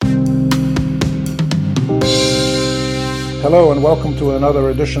Hello and welcome to another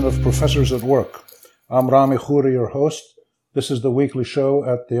edition of Professors at Work. I'm Rami Khouri, your host. This is the weekly show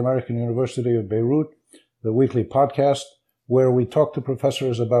at the American University of Beirut, the weekly podcast where we talk to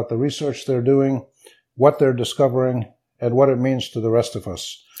professors about the research they're doing, what they're discovering, and what it means to the rest of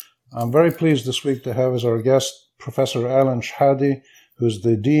us. I'm very pleased this week to have as our guest Professor Alan Shehadi, who's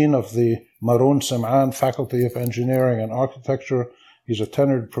the Dean of the Maroun Sam'an Faculty of Engineering and Architecture. He's a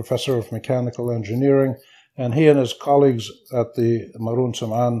tenured professor of mechanical engineering, and he and his colleagues at the Maroun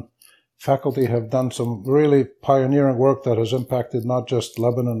Sam'an faculty have done some really pioneering work that has impacted not just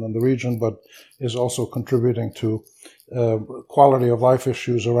Lebanon and the region, but is also contributing to quality of life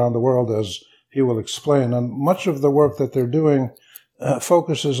issues around the world, as he will explain. And much of the work that they're doing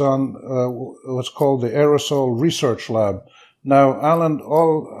focuses on what's called the Aerosol Research Lab. Now, Alan,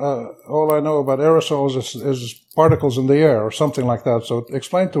 all I know about aerosols is particles in the air or something like that. So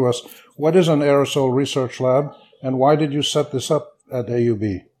explain to us, what is an aerosol research lab and why did you set this up at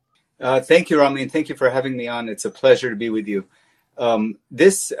AUB? Thank you, Rami, and thank you for having me on. It's a pleasure to be with you. The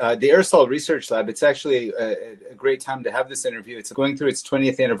Aerosol Research Lab, it's actually a great time to have this interview. It's going through its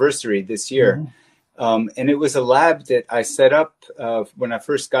 20th anniversary this year. Mm-hmm. And it was a lab that I set up when I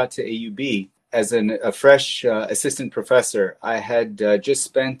first got to AUB. As a fresh assistant professor. I had just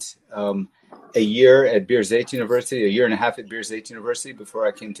spent a year at Birzeit University, a year and a half at Birzeit University before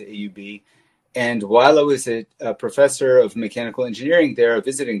I came to AUB. And while I was a professor of mechanical engineering there, a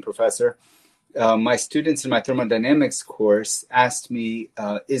visiting professor, my students in my thermodynamics course asked me,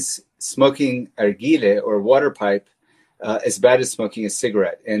 is smoking argile or water pipe as bad as smoking a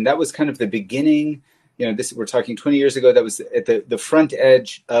cigarette? And that was kind of the beginning. We're talking 20 years ago. That was at the front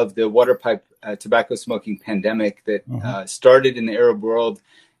edge of the water pipe tobacco smoking pandemic that started in the Arab world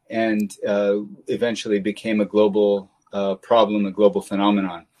and eventually became a global problem, a global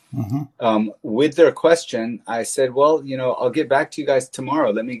phenomenon. Mm-hmm. With their question, I said, well, I'll get back to you guys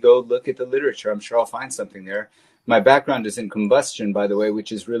tomorrow. Let me go look at the literature. I'm sure I'll find something there. My background is in combustion, by the way,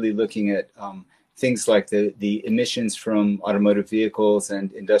 which is really looking at things like the emissions from automotive vehicles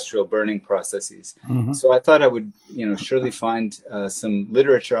and industrial burning processes. Mm-hmm. So I thought I would, surely find some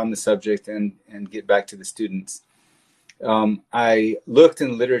literature on the subject and get back to the students. I looked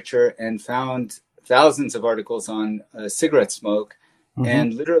in literature and found thousands of articles on cigarette smoke, mm-hmm.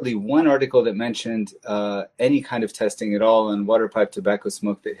 and literally one article that mentioned any kind of testing at all on water pipe tobacco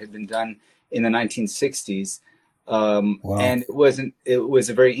smoke that had been done in the 1960s. Wow. And it was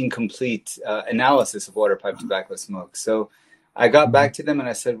a very incomplete analysis of water pipe tobacco smoke. So I got back to them and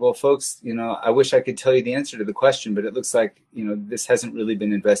I said, well, folks, I wish I could tell you the answer to the question, but it looks like, this hasn't really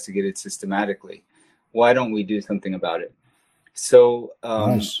been investigated systematically. Why don't we do something about it? So,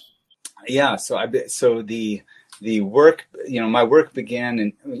 nice. Yeah, so the work, my work began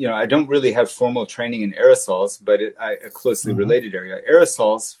and, I don't really have formal training in aerosols, but a closely related area.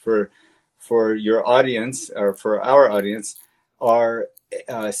 Aerosols for your audience or for our audience are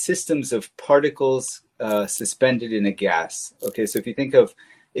systems of particles suspended in a gas. Okay, so if you think of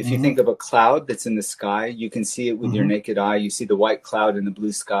a cloud that's in the sky, you can see it with your naked eye. You see the white cloud in the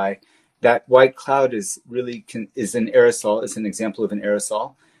blue sky. That white cloud is an aerosol. It's an example of an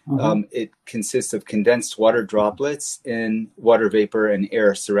aerosol. It consists of condensed water droplets in water vapor and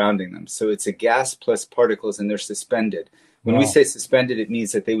air surrounding them. So it's a gas plus particles, and they're suspended. When we say suspended, it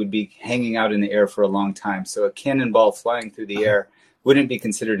means that they would be hanging out in the air for a long time. So a cannonball flying through the air wouldn't be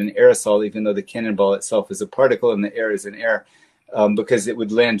considered an aerosol, even though the cannonball itself is a particle and the air is an air, because it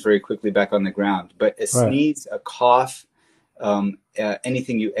would land very quickly back on the ground. But a sneeze, a cough,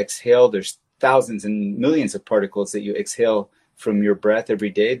 anything you exhale, there's thousands and millions of particles that you exhale from your breath every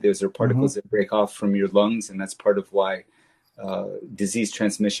day. Those are particles that break off from your lungs, and that's part of why disease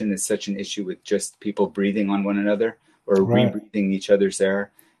transmission is such an issue with just people breathing on one another or rebreathing each other's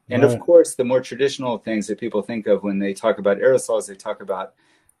air. And of course, the more traditional things that people think of when they talk about aerosols, they talk about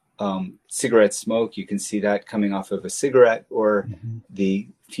cigarette smoke. You can see that coming off of a cigarette or the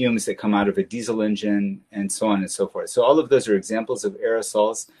fumes that come out of a diesel engine and so on and so forth. So all of those are examples of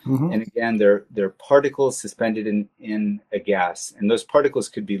aerosols. And again, they're particles suspended in a gas. And those particles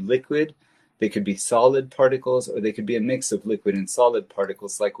could be liquid, they could be solid particles, or they could be a mix of liquid and solid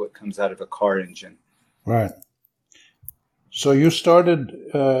particles like what comes out of a car engine. Right. So you started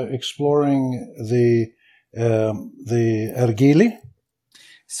exploring the argile?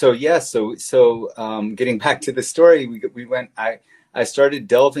 So getting back to the story, I started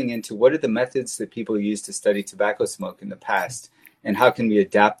delving into what are the methods that people use to study tobacco smoke in the past, and how can we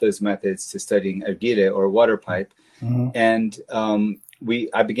adapt those methods to studying argile or water pipe. And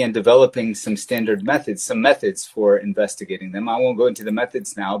I began developing some standard methods, some methods for investigating them. I won't go into the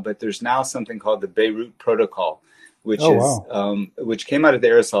methods now, but there's now something called the Beirut Protocol, which Oh, is wow. which came out of the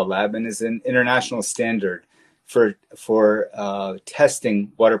aerosol lab and is an international standard for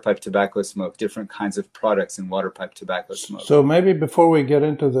testing water pipe tobacco smoke, different kinds of products in water pipe tobacco smoke. So maybe before we get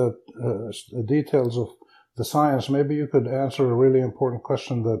into the details of the science, maybe you could answer a really important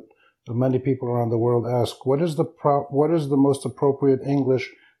question that many people around the world ask. What is the most appropriate English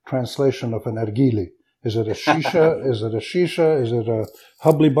translation of an narghile? Is it a shisha? Is it a shisha? Is it a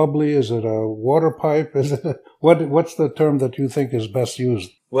hubbly bubbly? Is it a water pipe? Is it what's the term that you think is best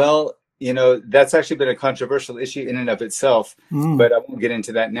used? Well, that's actually been a controversial issue in and of itself, but I won't get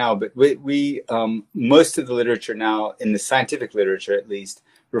into that now. But we most of the literature now, in the scientific literature at least,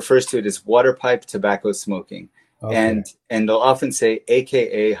 refers to it as water pipe tobacco smoking. Okay. And they'll often say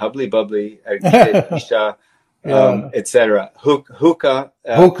AKA hubbly bubbly, shisha, etc. Hookah.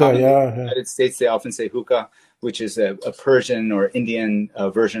 Hookah, in the United States, they often say hookah, which is a Persian or Indian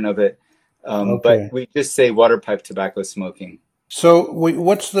version of it. But we just say water pipe tobacco smoking. So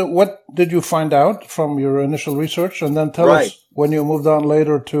what did you find out from your initial research? And then tell us when you moved on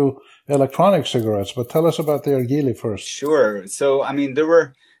later to electronic cigarettes, but tell us about the narghile first. Sure. So, I mean, there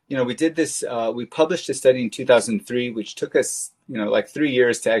were, we did this, we published a study in 2003, which took us, like 3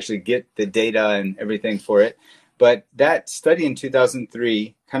 years to actually get the data and everything for it. But that study in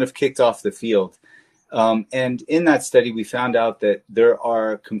 2003 kind of kicked off the field. And in that study, we found out that there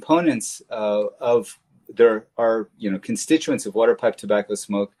are components there are constituents of water pipe tobacco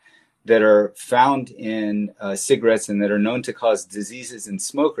smoke that are found in cigarettes and that are known to cause diseases in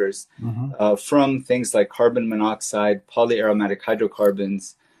smokers from things like carbon monoxide, polyaromatic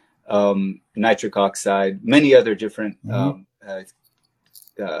hydrocarbons, nitric oxide, many other different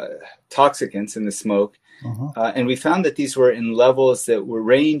toxicants in the smoke. And we found that these were in levels that were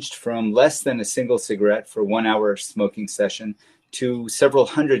ranged from less than a single cigarette for 1 hour smoking session to several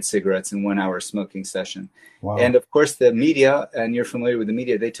hundred cigarettes in 1 hour smoking session. Wow. And of course the media, and you're familiar with the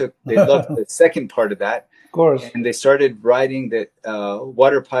media, they loved the second part of that. Of course. And they started writing that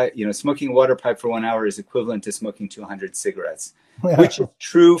water pipe, smoking a water pipe for 1 hour is equivalent to smoking 200 cigarettes, which is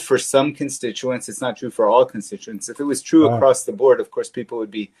true for some constituents. It's not true for all constituents. If it was true across the board, of course, people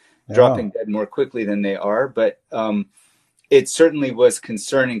would be dropping dead more quickly than they are. But it certainly was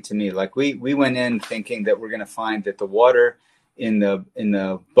concerning to me. Like we went in thinking that we're going to find that the water in the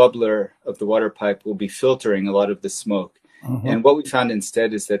bubbler of the water pipe will be filtering a lot of the smoke. And what we found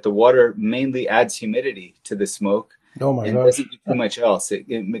instead is that the water mainly adds humidity to the smoke. Oh my and gosh. Doesn't do too much else.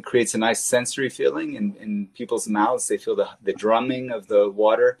 It creates a nice sensory feeling in people's mouths. They feel the drumming of the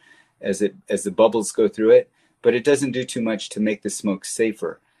water as the bubbles go through it, but it doesn't do too much to make the smoke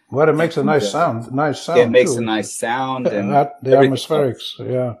safer. Well, it makes a nice sound. It makes a nice sound, and the atmospherics.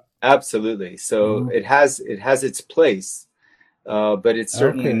 Yeah, absolutely. So it has its place. But it's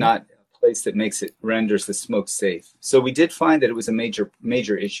certainly not a place that renders the smoke safe. So we did find that it was a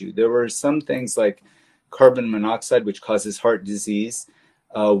major issue. There were some things like carbon monoxide, which causes heart disease,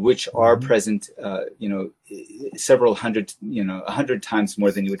 which are present, several hundred, 100 times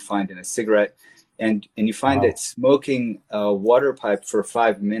more than you would find in a cigarette. And you find that smoking a water pipe for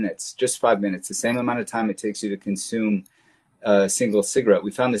 5 minutes, just 5 minutes, the same amount of time it takes you to consume a single cigarette.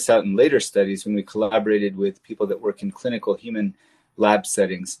 We found this out in later studies when we collaborated with people that work in clinical human lab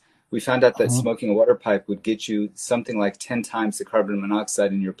settings. We found out that smoking a water pipe would get you something like 10 times the carbon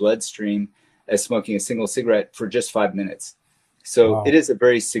monoxide in your bloodstream as smoking a single cigarette for just 5 minutes. So it is a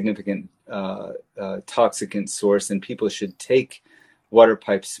very significant toxicant source, and people should take water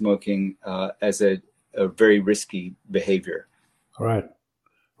pipe smoking as a very risky behavior. Right.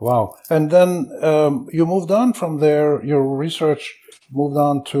 Wow. And then you moved on from there. Your research moved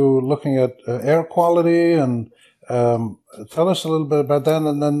on to looking at air quality, and tell us a little bit about that.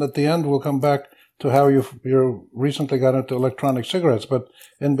 And then at the end, we'll come back to how you recently got into electronic cigarettes. But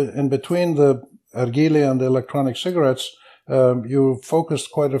in between the narghile and the electronic cigarettes, you focused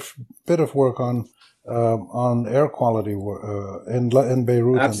quite a bit of work on air quality in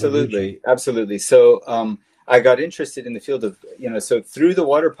Beirut. Absolutely. So I got interested in the field of, so through the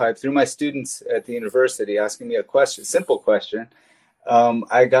water pipe, through my students at the university asking me a simple question,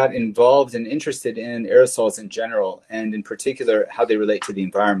 I got involved and interested in aerosols in general, and in particular, how they relate to the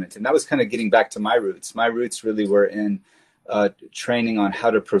environment. And that was kind of getting back to my roots. My roots really were in training on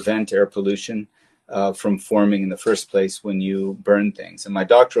how to prevent air pollution from forming in the first place when you burn things. And my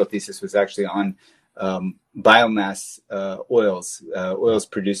doctoral thesis was actually on biomass oils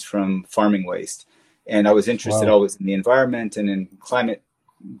produced from farming waste. And I was interested always in the environment and in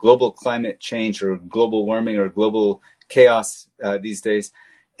global climate change, or global warming, or global chaos these days.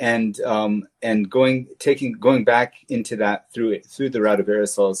 and going back into that through the route of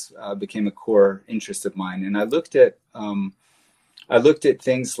aerosols became a core interest of mine. And I looked at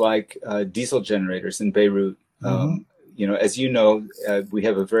things like diesel generators in Beirut. As you know, we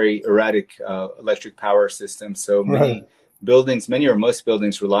have a very erratic electric power system. So many buildings, many or most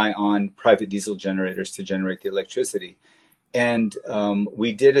buildings, rely on private diesel generators to generate the electricity. And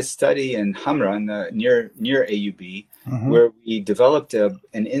we did a study in Hamra, near AUB, where we developed an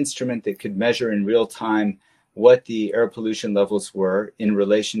instrument that could measure in real time what the air pollution levels were in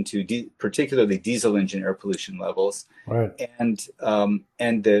relation to particularly diesel engine air pollution levels, and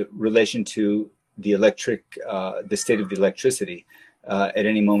the relation to the state of the electricity at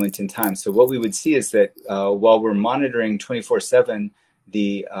any moment in time. So what we would see is that while we're monitoring 24/7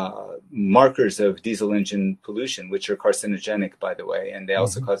 the markers of diesel engine pollution, which are carcinogenic, by the way, and they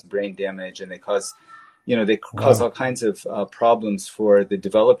also cause brain damage, and they cause all kinds of problems for the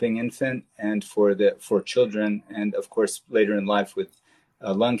developing infant and for children, and of course later in life with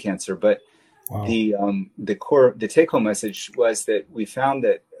lung cancer. But the take-home message was that we found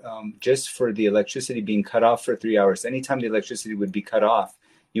that just for the electricity being cut off for 3 hours, anytime the electricity would be cut off,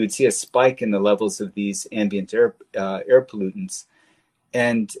 you would see a spike in the levels of these ambient air pollutants.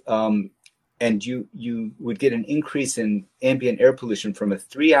 And you would get an increase in ambient air pollution from a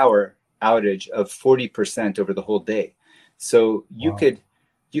 3-hour outage of 40% over the whole day. So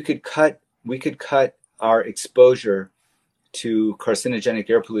we could cut our exposure to carcinogenic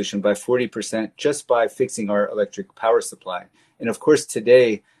air pollution by 40% just by fixing our electric power supply. And of course,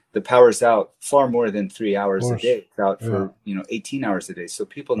 today the power's out far more than 3 hours a day. It's out for 18 hours a day. So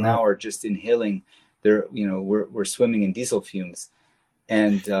people now are just inhaling we're swimming in diesel fumes.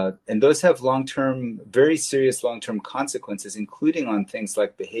 And those have very serious long-term consequences, including on things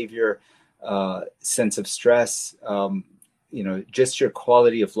like behavior, sense of stress. Just your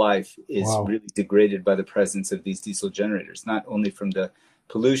quality of life is really degraded by the presence of these diesel generators, not only from the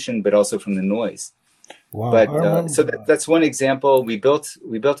pollution but also from the noise. But so that's one example. We built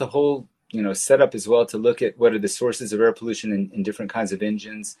a whole setup as well to look at what are the sources of air pollution in different kinds of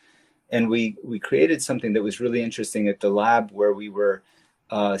engines, and we created something that was really interesting at the lab where we were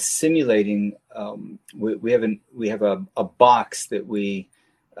simulating. We have a box that we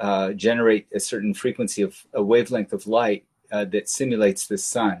generate a certain frequency of a wavelength of light that simulates the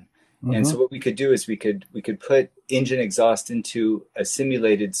sun. And so what we could do is we could put engine exhaust into a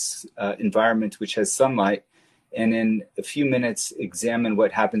simulated environment which has sunlight, and in a few minutes examine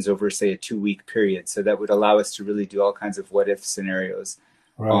what happens over, say, a 2-week period. So that would allow us to really do all kinds of what-if scenarios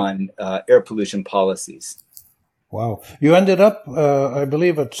on air pollution policies. Wow. You ended up, I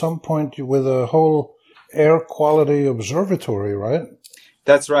believe, at some point with a whole air quality observatory, right?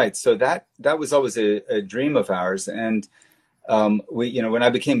 That's right. So that was always a dream of ours. And when I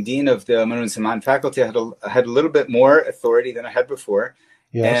became dean of the Manon Saman faculty, I had a little bit more authority than I had before.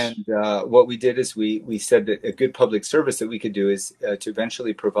 Yes. And what we did is we said that a good public service that we could do is to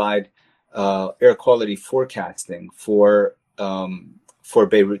eventually provide air quality forecasting for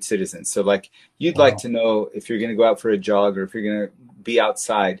Beirut citizens. So like you'd like to know if you're going to go out for a jog or if you're going to be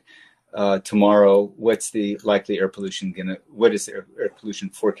outside tomorrow, what's the likely air pollution what is the air pollution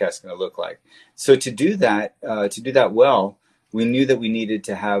forecast going to look like? So to do that well, we knew that we needed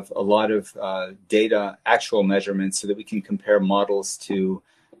to have a lot of data, actual measurements, so that we can compare models to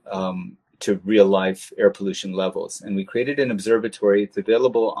real life air pollution levels. And we created an observatory. It's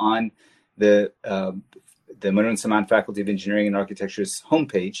available on the Manon Saman Faculty of Engineering and Architecture's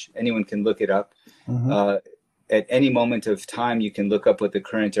homepage. Anyone can look it up. At any moment of time, you can look up what the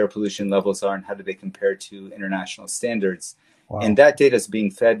current air pollution levels are and how do they compare to international standards. Wow. And that data is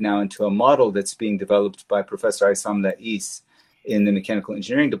being fed now into a model that's being developed by Professor Aysam Lais in the Mechanical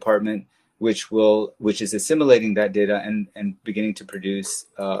Engineering Department, which is assimilating that data and beginning to produce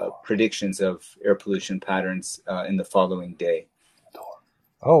predictions of air pollution patterns in the following day.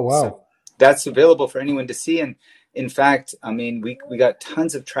 Oh, wow. So that's available for anyone to see. And in fact, I mean, we got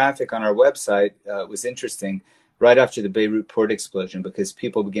tons of traffic on our website. It was interesting right after the Beirut port explosion, because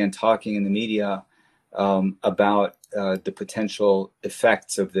people began talking in the media about the potential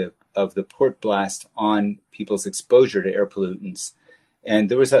effects of the port blast on people's exposure to air pollutants. And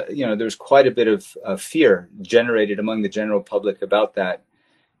there was quite a bit of fear generated among the general public about that.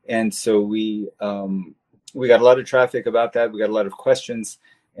 And so we got a lot of traffic about that. We got a lot of questions.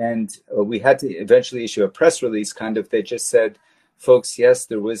 And we had to eventually issue a press release that just said, folks, yes,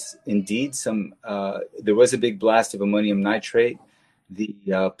 there was indeed there was a big blast of ammonium nitrate.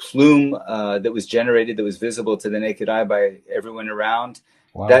 The plume that was generated, that was visible to the naked eye by everyone around,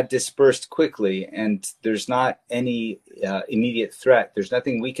 Wow. that dispersed quickly, and there's not any immediate threat. There's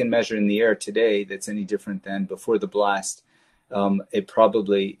nothing we can measure in the air today that's any different than before the blast. It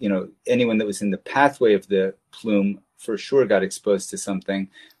probably, anyone that was in the pathway of the plume for sure got exposed to something,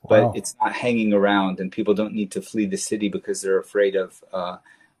 but Wow. it's not hanging around, and people don't need to flee the city because they're afraid of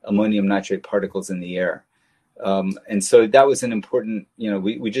ammonium nitrate particles in the air. And so that was an important,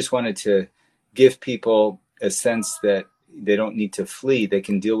 we just wanted to give people a sense that they don't need to flee. They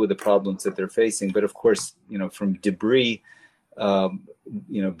can deal with the problems that they're facing. But of course, from debris, um,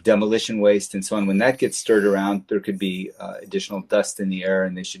 demolition waste and so on, when that gets stirred around, there could be additional dust in the air,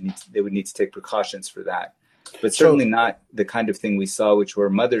 and they would need to take precautions for that. But certainly So, not the kind of thing we saw, which were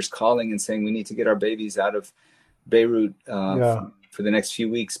mothers calling and saying, we need to get our babies out of Beirut yeah. for the next few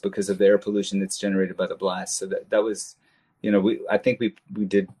weeks because of the air pollution that's generated by the blast. So that was, I think we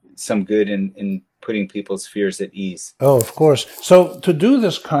did some good in putting people's fears at ease. Oh, of course. So, to do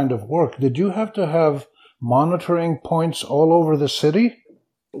this kind of work, did you have to have monitoring points all over the city?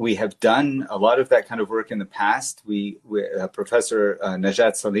 We have done a lot of that kind of work in the past. Professor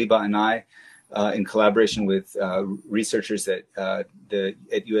Najat Saliba and I, in collaboration with researchers at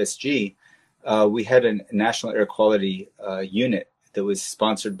USG, we had a national air quality unit that was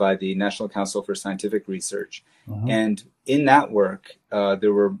sponsored by the National Council for Scientific Research. Mm-hmm. And in that work,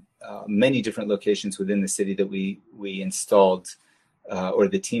 there were many different locations within the city that we installed, or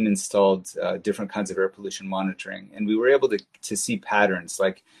the team installed different kinds of air pollution monitoring. And we were able to see patterns,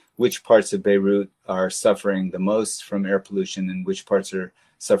 like which parts of Beirut are suffering the most from air pollution and which parts are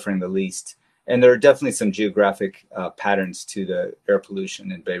suffering the least. And there are definitely some geographic patterns to the air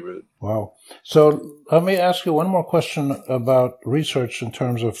pollution in Beirut. Wow. So let me ask you one more question about research in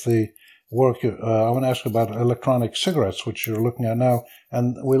terms of the work. I want to ask about electronic cigarettes, which you're looking at now.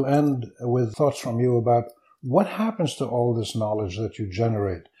 And we'll end with thoughts from you about what happens to all this knowledge that you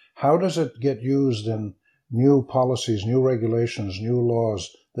generate. How does it get used in new policies, new regulations, new laws?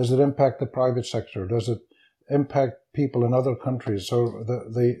 Does it impact the private sector? Does it impact people in other countries? So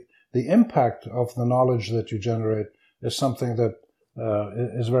the impact of the knowledge that you generate is something that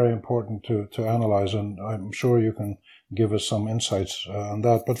is very important to analyze, and I'm sure you can give us some insights on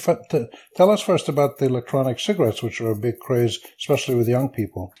that. But tell us first about the electronic cigarettes, which are a big craze, especially with young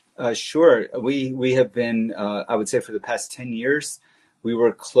people. Sure. We have been, I would say, for the past 10 years, we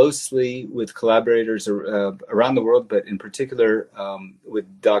work closely with collaborators around the world, but in particular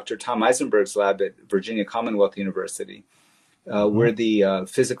with Dr. Tom Eisenberg's lab at Virginia Commonwealth University. We're the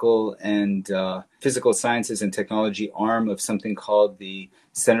physical sciences and technology arm of something called the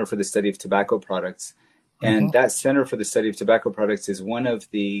Center for the Study of Tobacco Products. And that Center for the Study of Tobacco Products is one of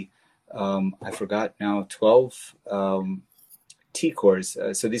the, I forgot now, 12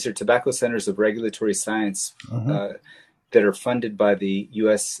 TCORs. So these are Tobacco Centers of Regulatory Science that are funded by the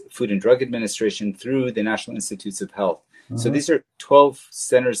U.S. Food and Drug Administration through the National Institutes of Health. So these are 12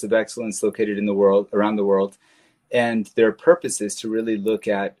 centers of excellence located in the world, around the world. And their purpose is to really look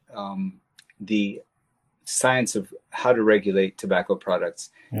at the science of how to regulate tobacco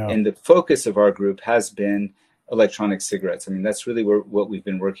products. Yeah. And the focus of our group has been electronic cigarettes. I mean, that's really what we've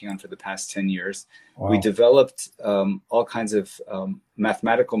been working on for the past 10 years. Wow. We developed all kinds of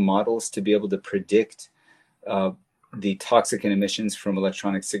mathematical models to be able to predict the toxic emissions from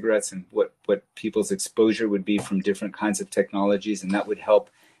electronic cigarettes and what people's exposure would be from different kinds of technologies. And that would help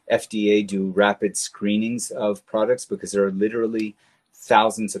FDA do rapid screenings of products, because there are literally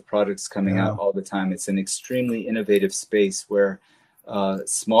thousands of products coming out all the time. It's an extremely innovative space where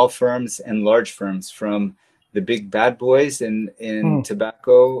small firms and large firms, from the big bad boys in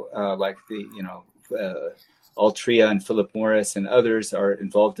tobacco, like Altria and Philip Morris and others, are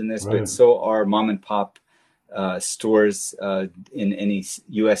involved in this, but so are mom and pop stores in any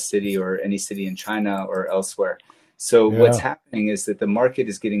U.S. city or any city in China or elsewhere. So what's happening is that the market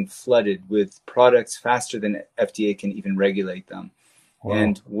is getting flooded with products faster than FDA can even regulate them. Wow.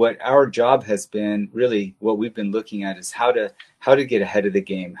 And what our job has been, really what we've been looking at, is how to get ahead of the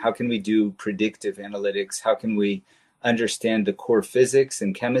game. How can we do predictive analytics? How can we understand the core physics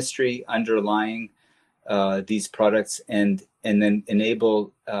and chemistry underlying these products, and then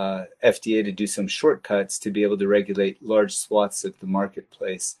enable FDA to do some shortcuts to be able to regulate large swaths of the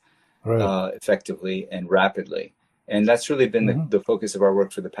marketplace effectively and rapidly. And that's really been the focus of our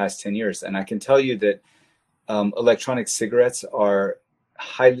work for the past 10 years. And I can tell you that electronic cigarettes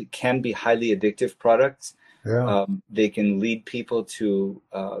can be highly addictive products. Yeah. They can lead people to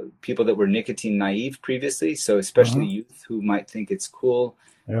people that were nicotine naive previously. So especially youth who might think it's cool.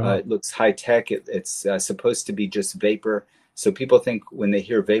 Yeah. It looks high tech. It's supposed to be just vapor. So people think when they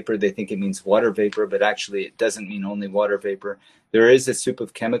hear vapor, they think it means water vapor, but actually it doesn't mean only water vapor. There is a soup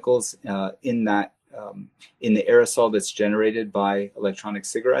of chemicals in the aerosol that's generated by electronic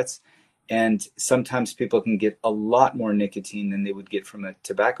cigarettes. And sometimes people can get a lot more nicotine than they would get from a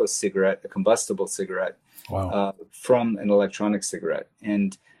tobacco cigarette, a combustible cigarette, Wow. from an electronic cigarette.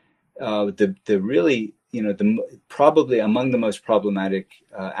 And the really, probably among the most problematic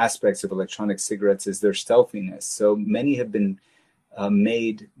aspects of electronic cigarettes is their stealthiness. So many have been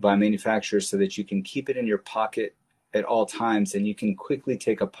made by manufacturers so that you can keep it in your pocket at all times, and you can quickly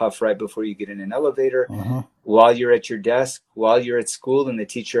take a puff right before you get in an elevator, while you're at your desk, while you're at school, and the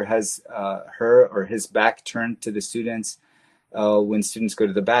teacher has her or his back turned to the students. When students go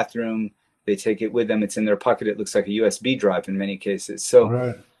to the bathroom, they take it with them. It's in their pocket. It looks like a USB drive in many cases. So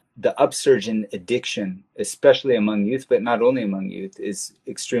Right. the upsurge in addiction, especially among youth, but not only among youth, is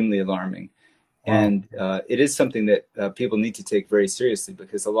extremely alarming. Wow. And it is something that people need to take very seriously,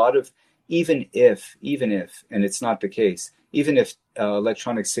 because a lot of, even if, and it's not the case, even if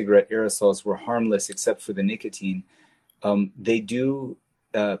electronic cigarette aerosols were harmless except for the nicotine, they do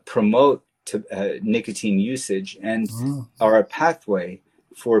promote nicotine usage and are a pathway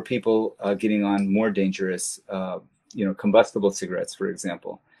for people getting on more dangerous, combustible cigarettes, for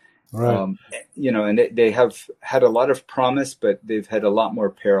example. Right. And they have had a lot of promise, but they've had a lot more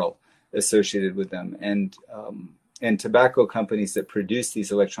peril associated with them. And tobacco companies that produce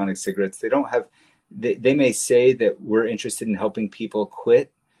these electronic cigarettes, they may say that we're interested in helping people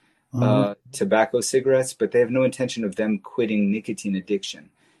quit tobacco cigarettes, but they have no intention of them quitting nicotine addiction.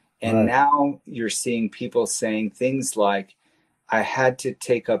 And Right. now you're seeing people saying things like, I had to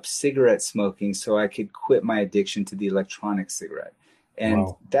take up cigarette smoking so I could quit my addiction to the electronic cigarette. And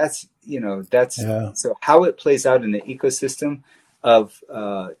Wow. that's Yeah. so how it plays out in the ecosystem of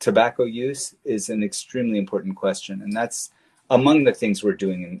tobacco use is an extremely important question. And that's among the things we're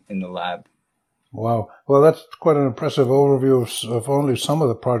doing in the lab. Wow. Well, that's quite an impressive overview of only some of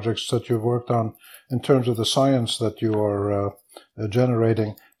the projects that you've worked on in terms of the science that you are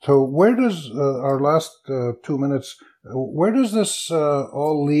generating. So where does our last 2 minutes, where does this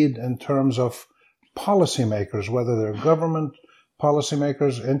all lead in terms of policymakers, whether they're government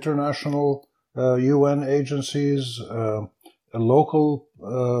policymakers, international UN agencies, local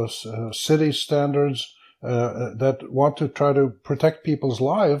city standards that want to try to protect people's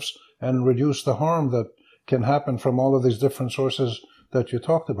lives and reduce the harm that can happen from all of these different sources that you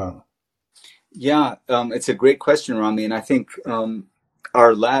talked about? Yeah, it's a great question, Rami. And I think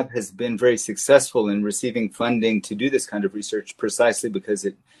our lab has been very successful in receiving funding to do this kind of research precisely because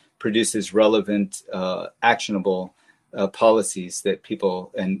it produces relevant, actionable policies that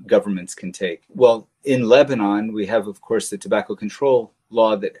people and governments can take. Well, in Lebanon, we have, of course, the tobacco control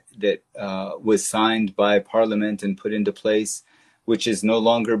law that was signed by Parliament and put into place, which is no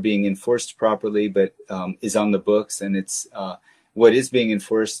longer being enforced properly, but is on the books. And it's what is being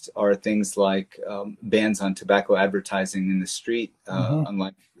enforced are things like bans on tobacco advertising in the street,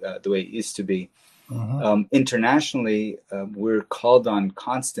 unlike the way it used to be. Internationally, we're called on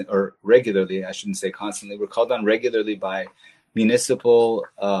regularly, I shouldn't say constantly, we're called on regularly by municipal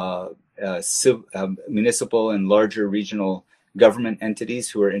and larger regional government entities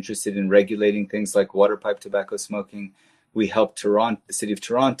who are interested in regulating things like water pipe tobacco smoking. We help the city of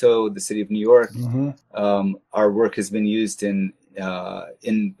Toronto, the city of New York. Our work has been used in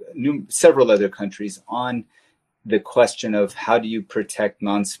several other countries on the question of how do you protect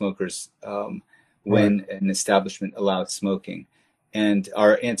non-smokers when an establishment allows smoking. And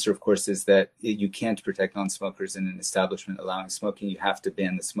our answer, of course, is that you can't protect non-smokers in an establishment allowing smoking. You have to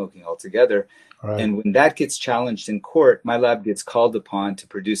ban the smoking altogether. Right. And when that gets challenged in court, my lab gets called upon to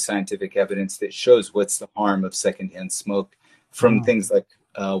produce scientific evidence that shows what's the harm of secondhand smoke from things like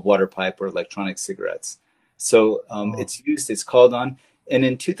water pipe or electronic cigarettes. So it's called on. And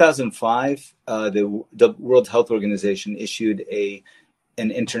in 2005, the World Health Organization issued an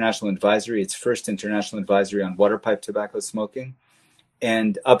international advisory, its first international advisory on water pipe tobacco smoking,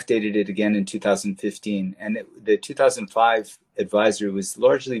 and updated it again in 2015. And the 2005 advisory was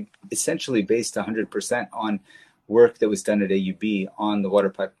essentially based 100% on work that was done at AUB on the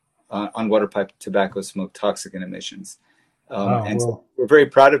water pipe tobacco smoke toxicant emissions. So we're very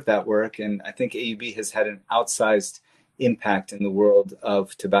proud of that work, and I think AUB has had an outsized impact in the world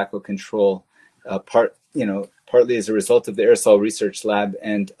of tobacco control, partly as a result of the Aerosol Research Lab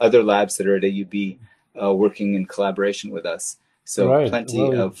and other labs that are at AUB working in collaboration with us. So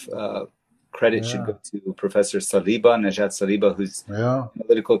plenty of credit should go to Professor Najat Saliba, whose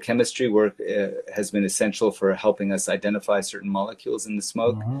analytical chemistry work has been essential for helping us identify certain molecules in the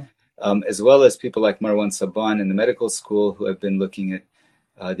smoke. as well as people like Marwan Saban in the medical school who have been looking at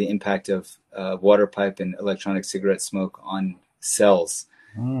the impact of water pipe and electronic cigarette smoke on cells.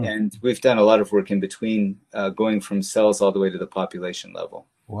 And we've done a lot of work in between, going from cells all the way to the population level.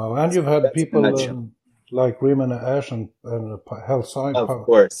 Wow, and you've had people like Rima Ash and health science,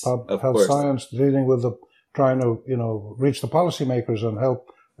 health science dealing with trying to reach the policymakers and help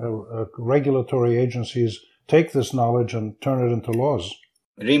regulatory agencies take this knowledge and turn it into laws.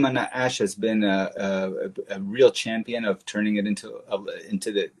 Rima Ash has been a real champion of turning it into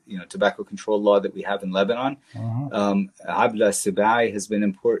the tobacco control law that we have in Lebanon. Abla Sibai has been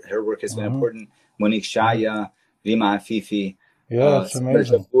important. Her work has been important. Monique Shaya, Rima Afifi. Yeah, it's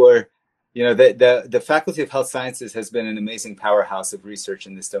amazing. The Faculty of Health Sciences has been an amazing powerhouse of research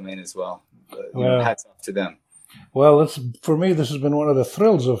in this domain as well. Hats off to them. Well, for me, this has been one of the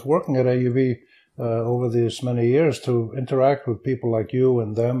thrills of working at AUB over these many years, to interact with people like you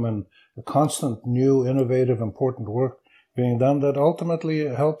and them, and the constant new, innovative, important work being done that ultimately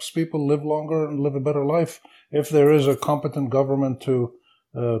helps people live longer and live a better life if there is a competent government to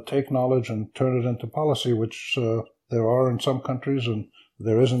take knowledge and turn it into policy, which there are in some countries and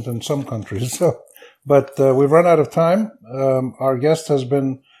there isn't in some countries. But we've run out of time. Our guest has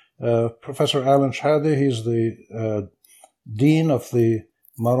been Professor Alan Shehadeh. He's the Dean of the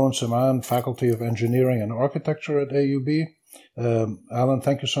Marwan Saban Faculty of Engineering and Architecture at AUB. Alan,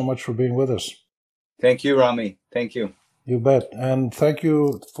 thank you so much for being with us. Thank you, Rami. Thank you. You bet. And thank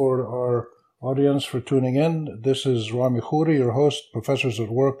you for our audience for tuning in. This is Rami Khouri, your host. Professors at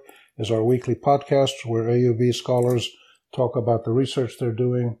Work is our weekly podcast where AUB scholars talk about the research they're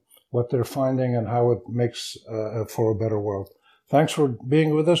doing, what they're finding, and how it makes for a better world. Thanks for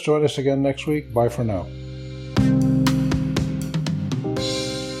being with us. Join us again next week. Bye for now.